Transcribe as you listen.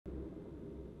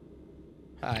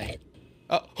Hi.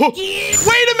 Wait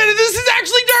a minute, this is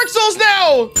actually Dark Souls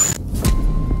now!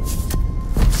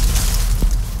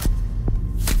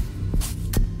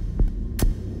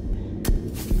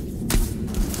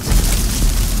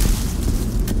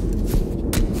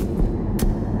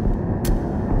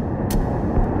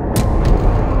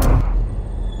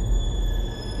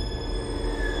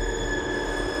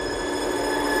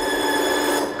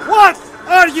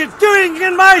 What are you doing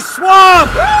in my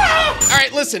swamp? All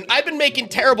right, listen, I've been making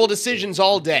terrible decisions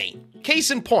all day.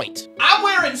 Case in point, I'm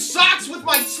wearing socks with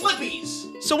my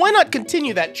slippies. So why not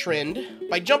continue that trend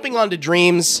by jumping onto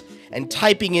Dreams and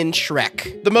typing in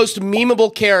Shrek, the most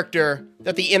memeable character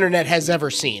that the internet has ever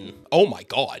seen. Oh my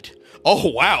God. Oh,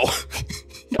 wow.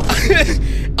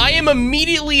 I am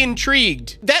immediately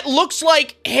intrigued. That looks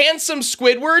like handsome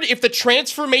Squidward if the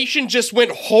transformation just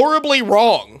went horribly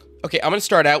wrong. Okay, I'm gonna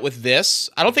start out with this.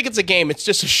 I don't think it's a game, it's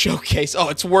just a showcase. Oh,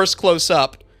 it's worse close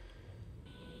up.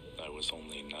 I was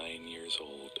only 9 years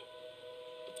old.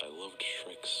 I loved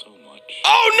Shrek so much.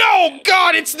 Oh no,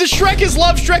 God, it's the Shrek is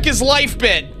love, Shrek is life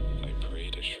bit. I pray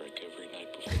to Shrek every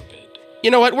night before bed. You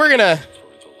know what, we're gonna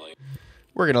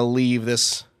For the light. leave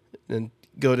this and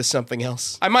go to something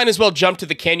else. I might as well jump to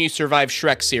the Can You Survive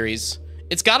Shrek series.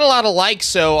 It's got a lot of likes,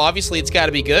 so obviously it's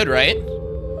gotta be good, right?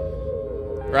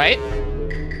 Right?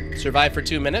 Survive for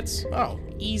 2 minutes? Oh,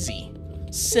 easy.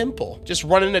 Simple. Just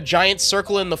run in a giant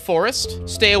circle in the forest.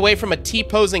 Stay away from a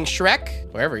T-posing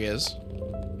Shrek, wherever he is.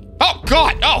 Oh,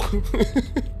 God! Oh!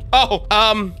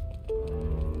 Oh,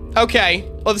 okay.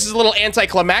 Well, this is a little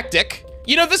anticlimactic.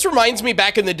 You know, this reminds me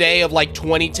back in the day of like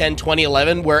 2010,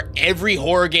 2011, where every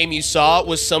horror game you saw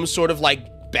was some sort of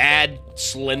like bad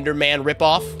Slender Man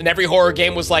ripoff. And every horror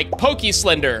game was like Pokey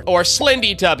Slender or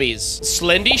Slendy Tubbies.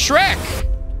 Slendy Shrek!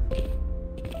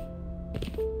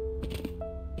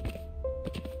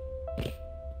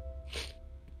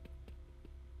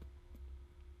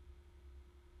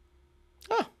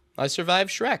 I survived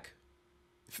Shrek.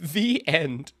 The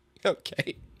end.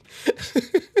 Okay.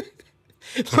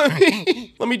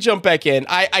 let me jump back in.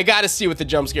 I gotta see what the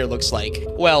jump scare looks like.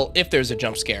 Well, if there's a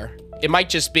jump scare. It might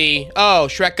just be, oh,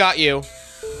 Shrek got you.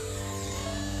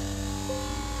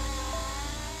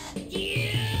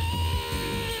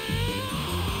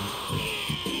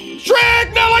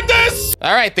 Shrek, not like this!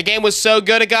 All right, the game was so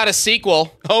good it got a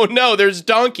sequel. Oh no, there's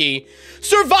Donkey.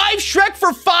 Survive Shrek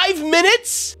for 5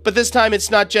 minutes? But this time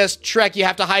it's not just Shrek you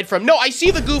have to hide from. No, I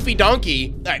see the goofy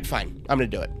donkey. All right, fine, I'm gonna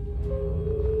do it.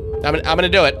 I'm gonna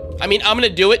do it. I mean, I'm gonna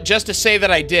do it just to say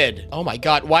that I did. Oh my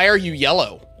God, why are you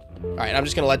yellow? All right, I'm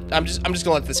just gonna let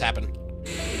this happen.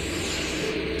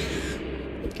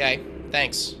 Okay,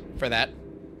 thanks for that.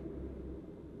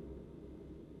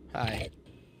 Hi.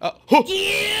 Oh.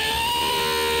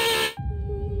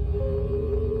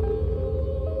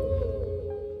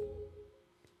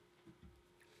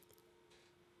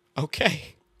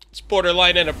 Okay, it's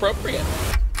borderline inappropriate.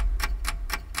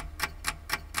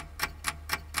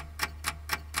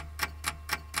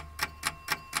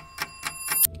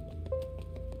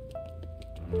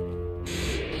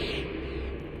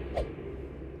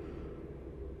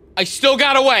 I still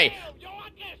got away.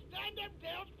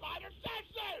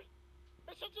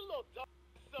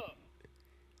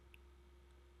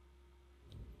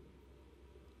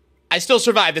 I still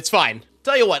survived, it's fine.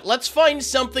 Tell you what, let's find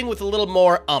something with a little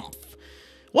more umph.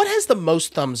 What has the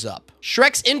most thumbs up?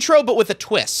 Shrek's intro, but with a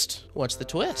twist. What's the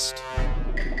twist?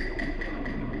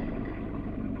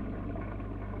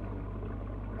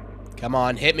 Come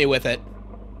on, hit me with it.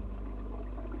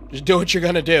 Just do what you're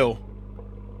gonna do.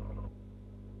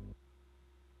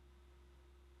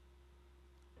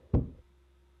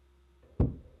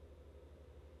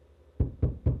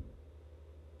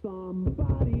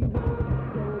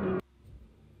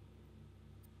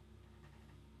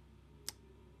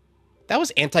 That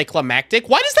was anticlimactic.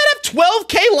 Why does that have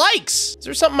 12K likes? Is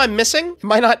there something I'm missing? Am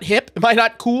I not hip? Am I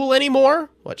not cool anymore?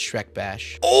 What Shrek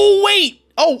bash? Oh, wait.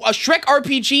 Oh, a Shrek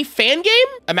RPG fan game?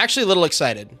 I'm actually a little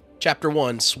excited. Chapter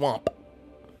 1, Swamp.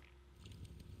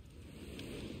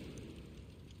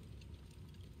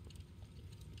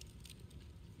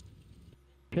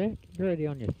 Shrek, you're already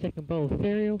on your second bowl of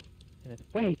cereal, and it's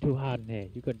way too hot in there.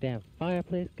 You got a damn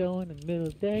fireplace going in the middle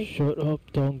of the day. Shut up,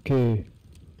 donkey.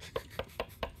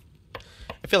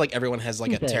 I feel like everyone has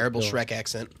like a terrible Shrek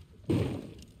accent. I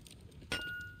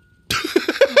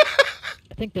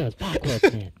think that was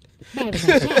backwards, man.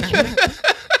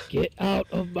 Get out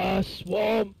of my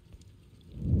swamp.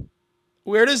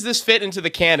 Where does this fit into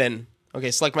the canon?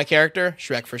 Okay, select my character.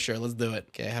 Shrek for sure. Let's do it.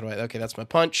 Okay, how do I... Okay, that's my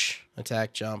punch.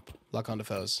 Attack, jump, lock onto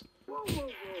foes.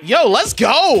 Yo, let's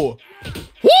go!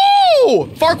 Woo! No!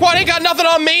 Farquaad ain't got nothing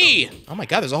on me! Oh my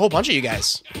god, there's a whole bunch of you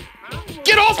guys.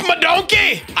 Get off my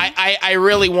donkey! I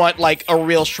really want, like, a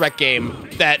real Shrek game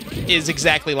that is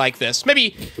exactly like this.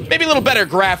 Maybe a little better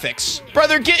graphics.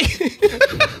 Brother,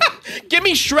 give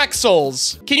me Shrek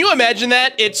souls. Can you imagine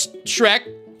that? It's Shrek,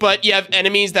 but you have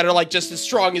enemies that are, like, just as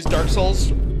strong as Dark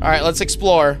Souls. All right, let's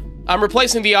explore. I'm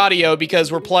replacing the audio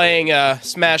because we're playing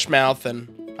Smash Mouth,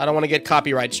 and I don't want to get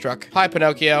copyright struck. Hi,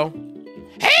 Pinocchio.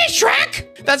 Hey, Shrek!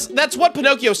 That's what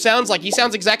Pinocchio sounds like. He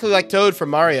sounds exactly like Toad from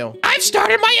Mario. I've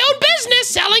started my own business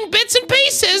selling bits and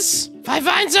pieces. If I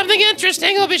find something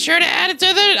interesting, I'll be sure to add it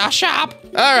to the shop.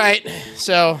 All right,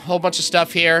 so a whole bunch of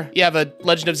stuff here. You have a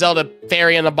Legend of Zelda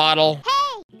fairy in a bottle.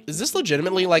 Hey! Is this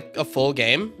legitimately like a full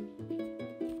game?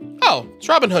 Oh, it's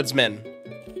Robin Hood's men.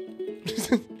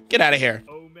 Get out of here.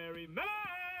 Oh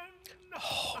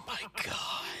my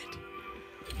god.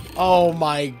 Oh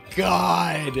my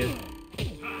god.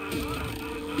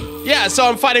 Yeah, so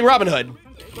I'm fighting Robin Hood.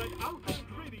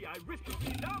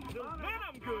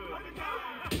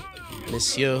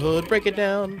 Monsieur Hood, break it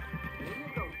down.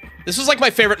 This was like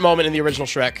my favorite moment in the original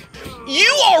Shrek.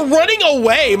 You are running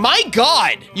away, my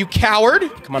god! You coward.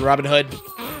 Come on, Robin Hood.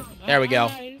 There we go.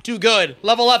 Too good.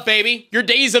 Level up, baby. Your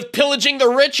days of pillaging the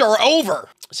rich are over.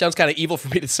 Sounds kind of evil for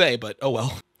me to say, but oh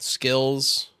well.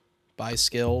 Skills. Buy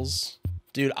skills.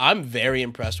 Dude, I'm very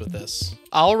impressed with this.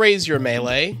 I'll raise your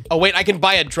melee. Oh wait, I can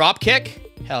buy a drop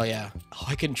kick? Hell yeah. Oh,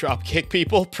 I can drop kick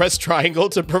people. Press triangle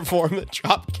to perform the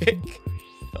drop kick.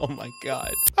 Oh my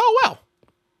god. Oh wow.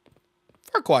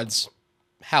 Farquaad's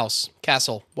house,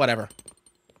 castle, whatever.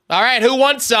 All right, who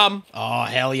wants some? Oh,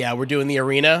 hell yeah, we're doing the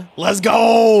arena. Let's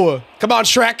go! Come on,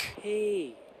 Shrek.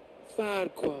 Hey,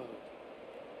 Farquaad.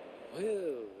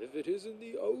 Well, if it isn't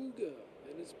the ogre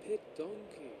and his pet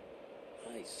donkey,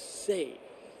 I say,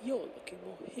 you're looking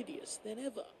more hideous than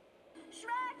ever.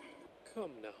 Shrek!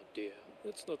 Come now, dear.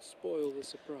 Let's not spoil the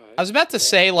surprise. I was about to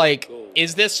say, like,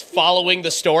 is this following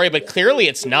the story? But clearly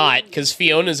it's not, because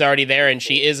Fiona's already there and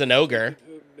she is an ogre.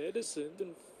 Her medicine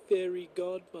and fairy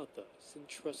godmother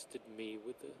entrusted me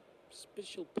with a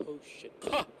special potion.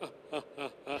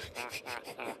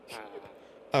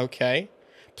 Okay.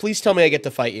 Please tell me I get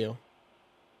to fight you.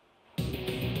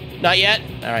 Not yet?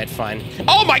 All right, fine.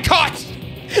 Oh my god!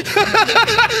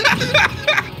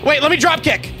 Wait, let me drop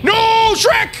kick. No,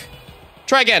 Shrek!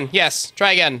 Try again. Yes,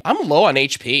 try again. I'm low on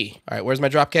HP. All right, where's my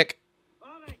drop kick? All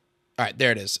right,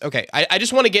 there it is. Okay, I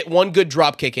just want to get one good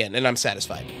drop kick in, and I'm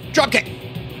satisfied. Drop kick!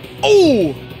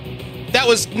 Oh! That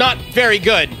was not very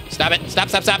good. Stop it. Stop,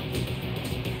 stop, stop.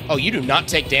 Oh, you do not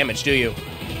take damage, do you?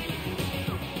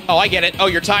 Oh, I get it. Oh,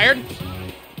 you're tired?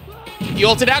 You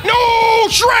ulted out? No,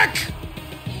 Shrek!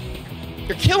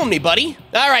 You're killing me, buddy.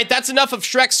 All right, that's enough of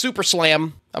Shrek's Super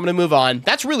Slam. I'm gonna move on.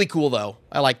 That's really cool, though.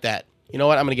 I like that. You know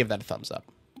what? I'm gonna give that a thumbs up.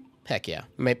 Heck yeah.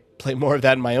 I may play more of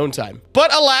that in my own time.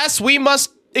 But alas, we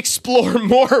must explore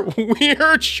more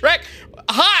weird Shrek.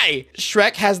 Hi!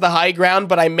 Shrek has the high ground,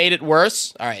 but I made it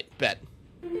worse. All right, bet.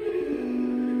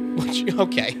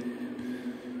 Okay.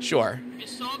 Sure.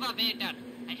 Vader,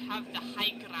 I have the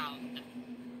high ground.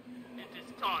 It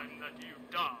is time that you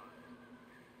die.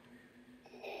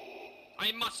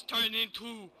 I must turn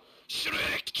into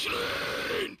Shrek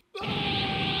Train!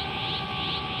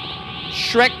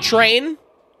 Shrek Train?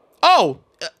 Oh,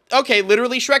 okay,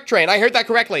 literally Shrek Train. I heard that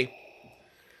correctly.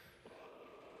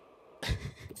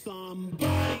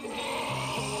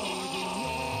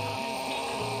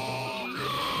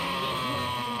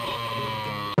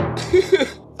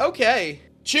 Okay.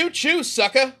 Choo-choo,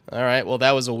 sucker. All right, well,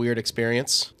 that was a weird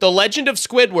experience. The Legend of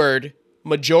Squidward,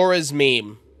 Majora's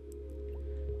Meme.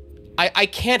 I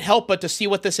can't help but to see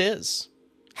what this is.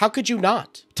 How could you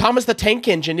not? Thomas the Tank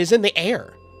Engine is in the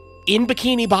air, in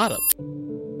Bikini Bottom.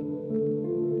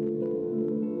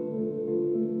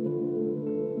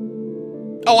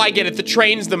 Oh, I get it. The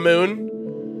train's the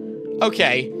moon.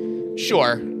 Okay,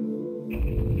 sure.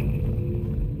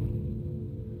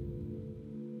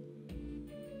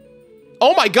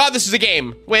 Oh my god, this is a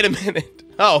game. Wait a minute.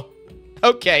 Oh,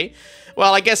 okay.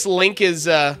 Well, I guess Link is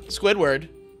Squidward.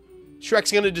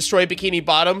 Shrek's gonna destroy Bikini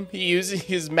Bottom. He uses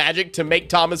his magic to make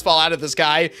Thomas fall out of the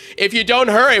sky. If you don't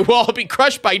hurry, we'll all be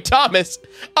crushed by Thomas.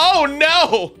 Oh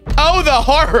no! Oh, the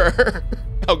horror!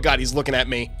 Oh god, he's looking at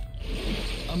me.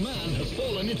 A man has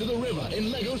fallen into the river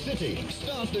in Lego City.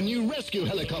 Start the new rescue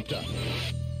helicopter.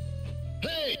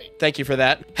 Hey! Thank you for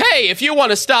that. Hey, if you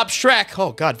want to stop Shrek...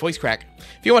 Oh god, voice crack.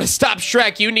 If you want to stop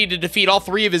Shrek, you need to defeat all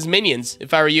 3 of his minions.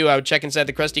 If I were you, I would check inside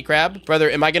the Krusty Krab. Brother,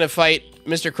 am I gonna fight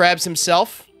Mr. Krabs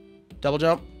himself? Double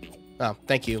jump? Oh,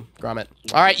 thank you, Gromit.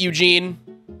 All right, Eugene.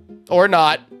 Or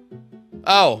not.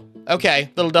 Oh,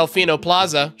 Okay, Little Delfino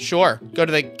Plaza. Sure. Go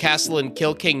to the castle and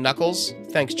kill King Knuckles.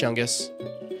 Thanks, Chungus.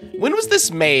 When was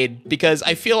this made? Because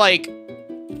I feel like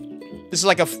this is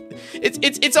like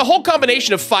it's a whole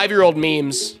combination of 5-year-old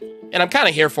memes, and I'm kind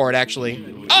of here for it, actually.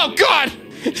 Oh, God!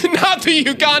 Not the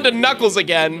Uganda Knuckles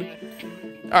again.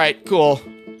 All right, cool.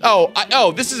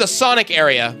 Oh, this is a Sonic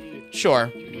area.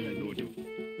 Sure.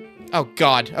 Oh,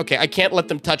 God. Okay, I can't let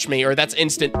them touch me, or that's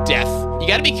instant death. You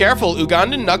gotta be careful.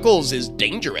 Ugandan Knuckles is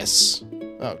dangerous.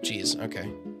 Oh, jeez. Okay.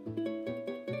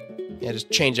 Yeah, just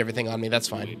change everything on me. That's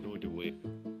fine.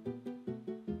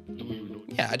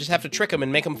 Yeah, I just have to trick him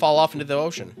and make him fall off into the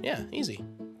ocean. Yeah, easy.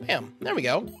 Bam. There we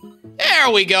go. There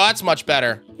we go. That's much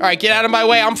better. All right, get out of my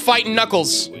way. I'm fighting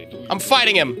Knuckles. I'm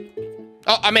fighting him.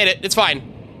 Oh, I made it. It's fine.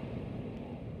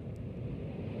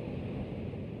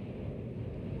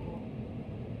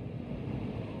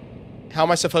 How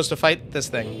am I supposed to fight this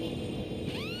thing?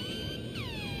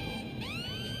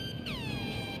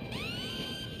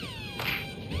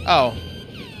 Oh.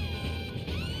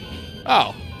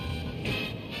 Oh.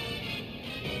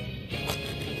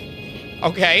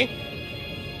 Okay.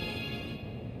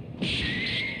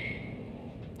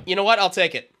 You know what? I'll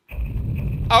take it.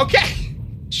 Okay.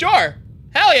 Sure.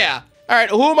 Hell yeah. All right,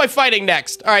 who am I fighting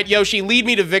next? All right, Yoshi, lead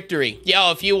me to victory.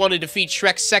 Yo, if you want to defeat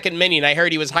Shrek's second minion, I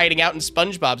heard he was hiding out in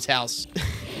SpongeBob's house.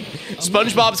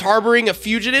 SpongeBob's harboring a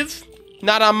fugitive?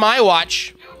 Not on my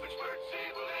watch.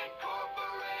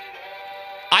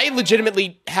 I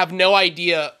legitimately have no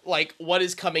idea, like, what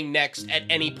is coming next at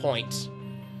any point.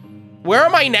 Where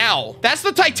am I now? That's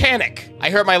the Titanic.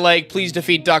 I hurt my leg. Please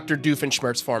defeat Dr.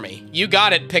 Doofenshmirtz for me. You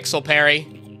got it, Pixel Perry.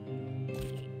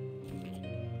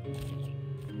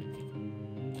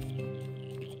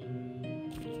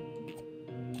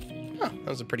 Huh, that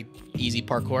was a pretty easy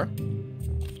parkour.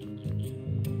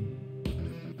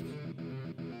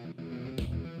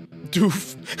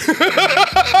 Doof.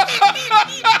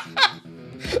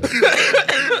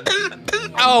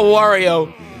 Oh,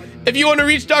 Wario. If you want to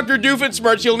reach Dr.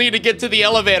 Doofenshmirtz, you'll need to get to the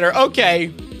elevator. Okay.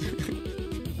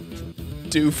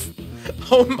 Doof.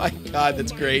 Oh my god,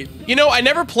 that's great. You know, I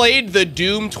never played the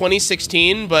Doom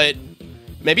 2016, but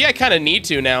maybe I kind of need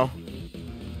to now.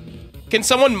 Can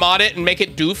someone mod it and make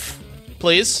it Doof,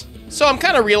 please? So I'm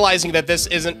kind of realizing that this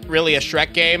isn't really a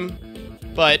Shrek game,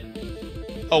 but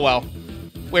oh well.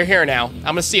 We're here now. I'm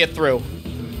gonna see it through.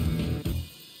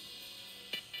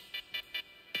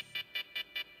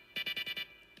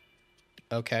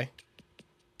 Okay.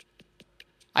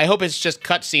 I hope it's just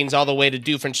cutscenes all the way to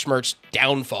Doofenshmirtz's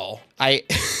downfall. Okay.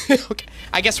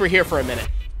 I guess we're here for a minute.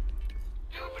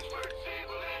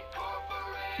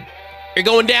 You're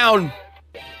going down.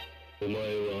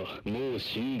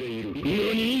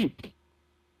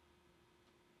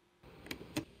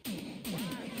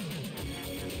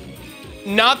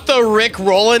 Not the Rick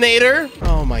Rollinator?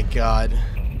 Oh my god.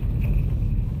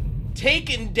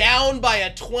 Taken down by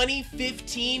a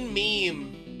 2015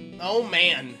 meme. Oh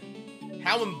man.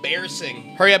 How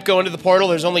embarrassing. Hurry up, go into the portal.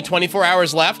 There's only 24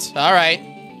 hours left. All right.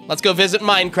 Let's go visit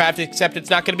Minecraft, except it's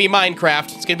not gonna be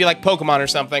Minecraft. It's gonna be like Pokemon or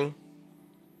something.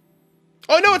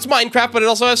 Oh no, it's Minecraft, but it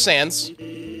also has Sans.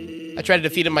 I tried to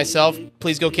defeat him myself.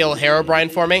 Please go kill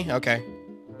Herobrine for me. Okay.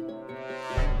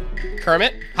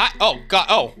 Kermit? Hi. Oh, God.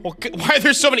 Oh, well, why are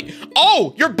there so many?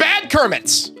 Oh, you're bad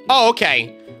Kermits. Oh,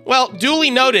 okay. Well,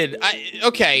 duly noted.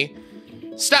 Okay.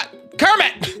 Stop.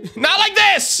 Kermit! Not like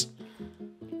this!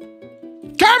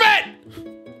 Kermit!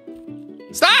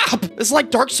 Stop! This is like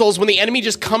Dark Souls when the enemy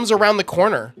just comes around the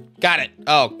corner. Got it.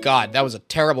 Oh, God. That was a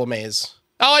terrible maze.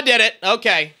 Oh, I did it.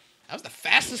 Okay. That was the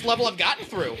fastest level I've gotten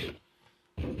through.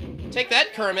 Take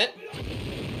that, Kermit.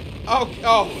 Oh.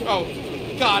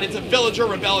 God, it's a villager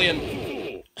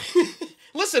rebellion.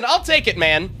 Listen, I'll take it,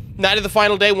 man. Night of the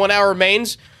final day, 1 hour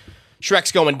remains.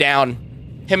 Shrek's going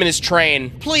down. Him and his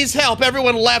train. Please help,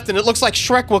 everyone left, and it looks like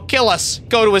Shrek will kill us.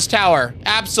 Go to his tower.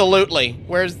 Absolutely.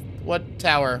 What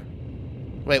tower?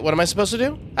 Wait, what am I supposed to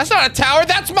do? That's not a tower,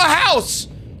 that's my house!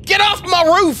 Get off my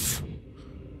roof!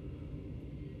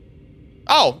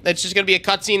 Oh, it's just gonna be a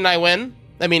cutscene and I win?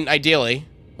 I mean, ideally.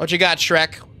 What you got,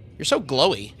 Shrek? You're so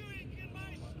glowy.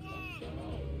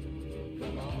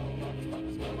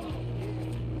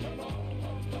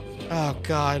 Oh,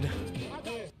 God.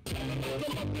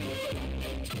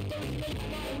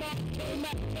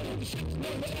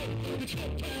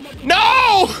 No!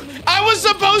 I was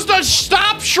supposed to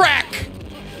stop Shrek!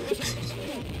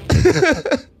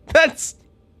 That's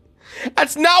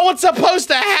not what's supposed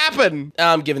to happen!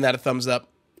 I'm giving that a thumbs up.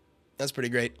 That's pretty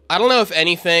great. I don't know if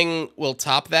anything will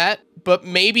top that, but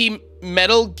maybe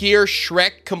Metal Gear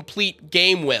Shrek Complete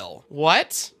Game will.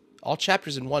 What? All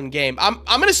chapters in one game. I'm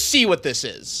gonna see what this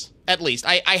is. At least.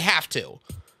 I have to.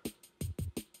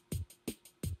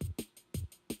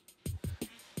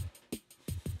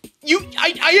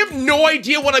 I have no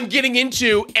idea what I'm getting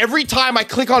into every time I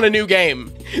click on a new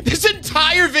game. This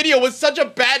entire video was such a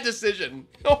bad decision.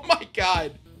 Oh my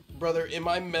god. Brother, am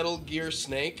I Metal Gear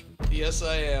Snake? Yes,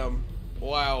 I am.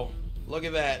 Wow. Look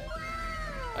at that.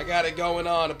 I got it going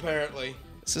on, apparently.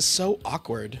 This is so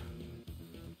awkward.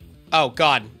 Oh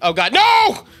god. Oh god.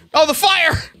 No! Oh, the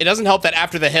fire! It doesn't help that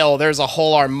after the hill, there's a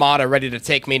whole armada ready to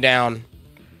take me down.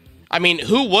 I mean,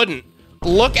 who wouldn't?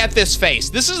 Look at this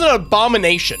face. This is an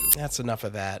abomination. That's enough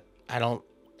of that. I don't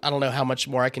know how much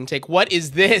more I can take. What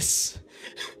is this?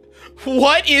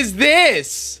 What is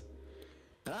this?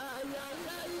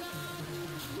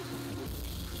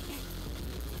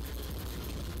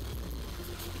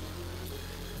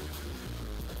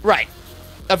 Right.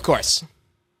 Of course.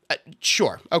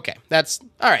 Sure. Okay. That's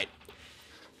all right.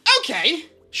 Okay.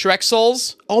 Shrek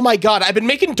Souls. Oh my god, I've been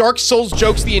making Dark Souls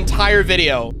jokes the entire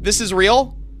video. This is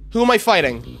real? Who am I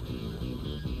fighting?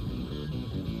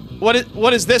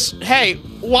 What is this? Hey,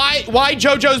 why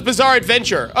JoJo's Bizarre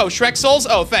Adventure? Oh, Shrek Souls?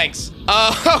 Oh, thanks.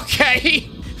 Okay.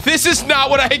 This is not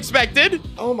what I expected.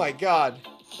 Oh my god.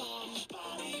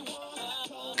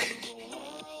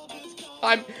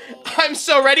 I'm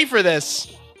so ready for this.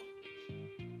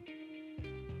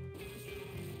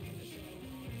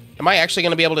 Am I actually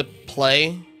gonna be able to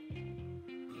play?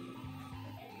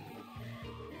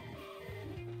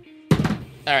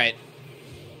 All right.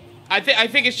 I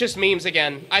think it's just memes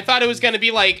again. I thought it was gonna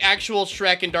be like actual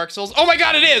Shrek and Dark Souls. Oh my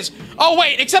god, it is! Oh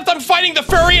wait, except I'm fighting the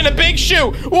furry in a big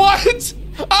shoe. What?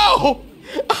 Oh,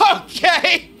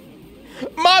 okay.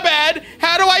 My bad.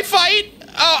 How do I fight?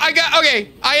 Oh,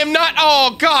 okay. I am not,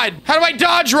 oh god. How do I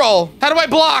dodge roll? How do I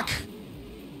block?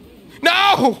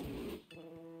 No!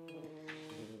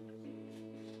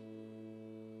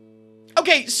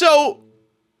 Okay, so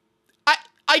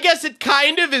I guess it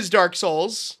kind of is Dark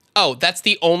Souls. Oh, that's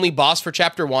the only boss for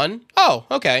chapter 1? Oh,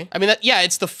 okay. I mean, yeah,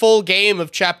 it's the full game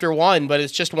of chapter 1, but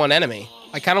it's just one enemy.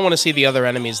 I kind of want to see the other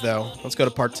enemies, though. Let's go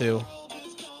to part 2.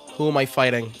 Who am I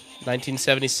fighting?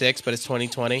 1976, but it's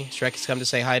 2020. Shrek has come to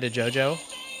say hi to JoJo.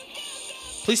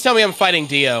 Please tell me I'm fighting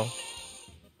Dio.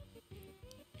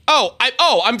 Oh,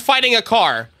 I'm fighting a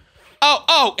car.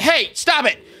 Oh, hey, stop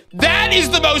it. That is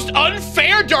the most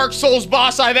unfair Dark Souls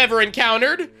boss I've ever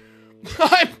encountered.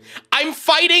 I'm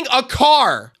fighting a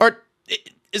car. Or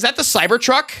is that the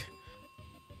Cybertruck?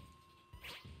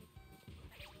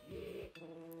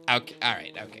 Okay, all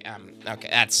right, okay, okay,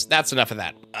 that's enough of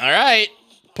that. All right,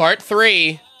 part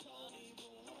 3.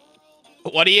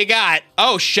 What do you got?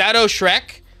 Oh, Shadow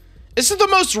Shrek. This is the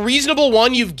most reasonable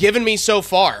one you've given me so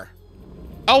far.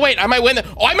 Oh wait, I might win this.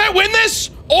 Oh, I might win this.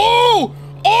 Oh,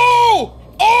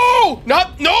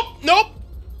 nope.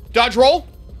 Dodge roll.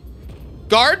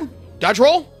 Guard. Dodge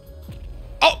roll.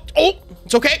 Oh,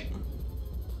 it's okay.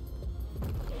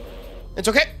 It's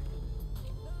okay.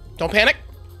 Don't panic.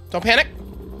 Don't panic.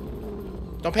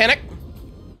 Don't panic.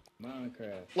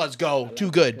 Let's go.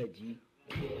 Too good.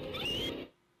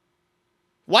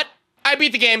 What? I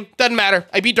beat the game. Doesn't matter.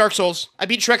 I beat Dark Souls. I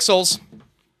beat Shrek Souls.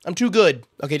 I'm too good.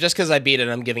 Okay, just because I beat it,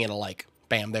 I'm giving it a like.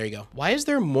 Bam, there you go. Why is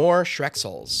there more Shrek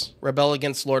Souls? Rebel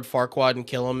against Lord Farquaad and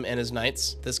kill him and his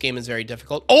knights. This game is very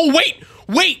difficult. Oh, wait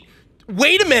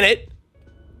a minute.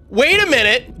 Wait a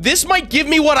minute. This might give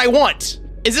me what I want.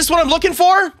 Is this what I'm looking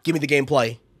for? Give me the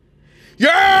gameplay.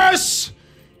 Yes!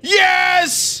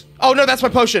 Yes! Oh no, that's my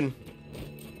potion.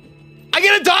 I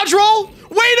get a dodge roll?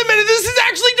 Wait a minute, this is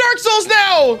actually Dark Souls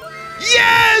now!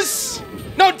 Yes!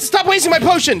 No, stop wasting my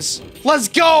potions. Let's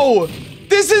go.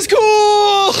 This is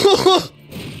cool.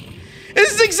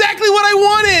 This is exactly what I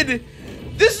wanted.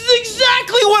 This is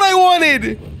exactly what I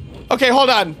wanted. Okay, hold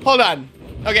on.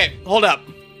 Okay, hold up.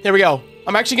 Here we go.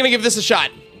 I'm actually gonna give this a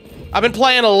shot. I've been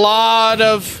playing a lot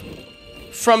of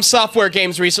From Software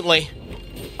games recently.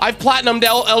 I've platinumed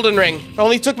Elden Ring. It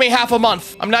only took me half a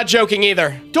month. I'm not joking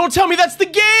either. Don't tell me that's the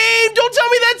game! Don't tell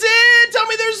me that's it! Tell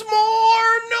me there's more!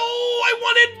 No, I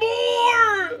wanted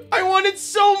more! I wanted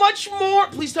so much more!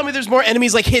 Please tell me there's more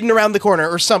enemies like hidden around the corner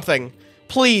or something.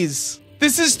 Please.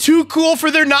 This is too cool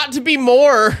for there not to be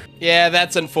more. Yeah,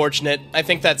 that's unfortunate. I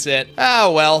think that's it.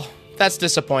 Oh, well. That's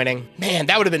disappointing. Man,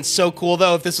 that would have been so cool,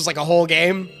 though, if this was like a whole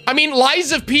game. I mean,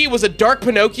 Lies of P was a dark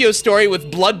Pinocchio story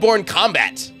with bloodborne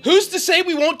combat. Who's to say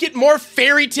we won't get more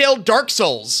fairy tale Dark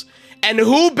Souls? And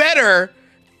who better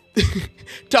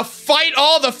to fight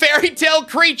all the fairy tale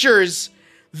creatures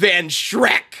than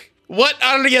Shrek? What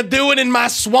are you doing in my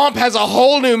swamp has a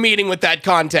whole new meaning with that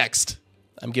context.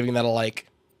 I'm giving that a like.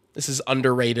 This is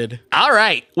underrated. All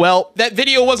right, well, that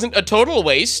video wasn't a total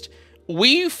waste.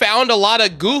 we found a lot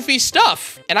of goofy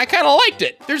stuff, and I kind of liked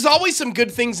it. There's always some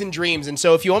good things in dreams, and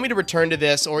so if you want me to return to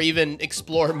this or even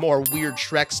explore more weird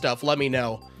Shrek stuff, let me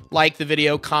know. Like the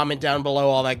video, comment down below,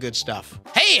 all that good stuff.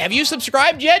 Hey, have you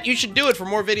subscribed yet? You should do it for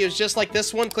more videos just like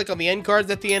this one. Click on the end cards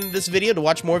at the end of this video to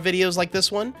watch more videos like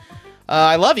this one.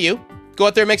 I love you. Go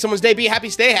out there and make someone's day. Be happy,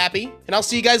 stay happy, and I'll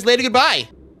see you guys later. Goodbye.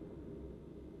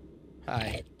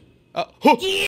 Hi.